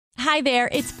Hi there,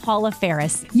 it's Paula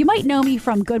Ferris. You might know me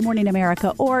from Good Morning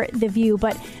America or The View,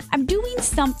 but I'm doing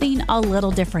something a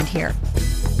little different here.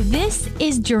 This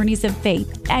is Journeys of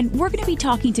Faith, and we're going to be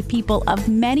talking to people of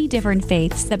many different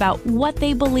faiths about what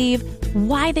they believe,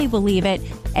 why they believe it,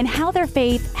 and how their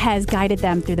faith has guided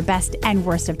them through the best and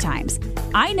worst of times.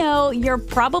 I know you're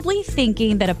probably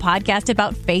thinking that a podcast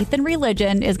about faith and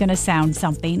religion is going to sound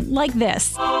something like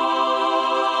this.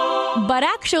 But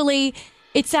actually,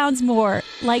 it sounds more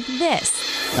like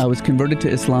this. I was converted to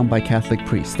Islam by Catholic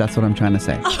priests. That's what I'm trying to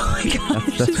say. Oh my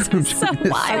gosh, That's what I'm this is so trying to say.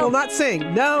 wild. I will not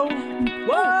sing. No.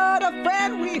 What a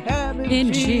friend we have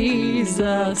In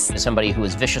Jesus. As somebody who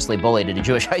was viciously bullied at a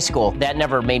Jewish high school, that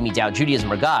never made me doubt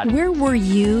Judaism or God. Where were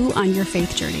you on your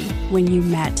faith journey when you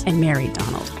met and married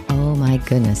Donald? Oh my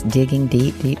goodness, digging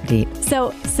deep, deep, deep.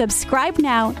 So subscribe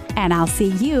now, and I'll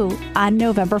see you on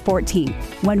November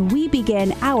 14th when we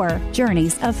begin our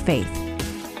Journeys of Faith.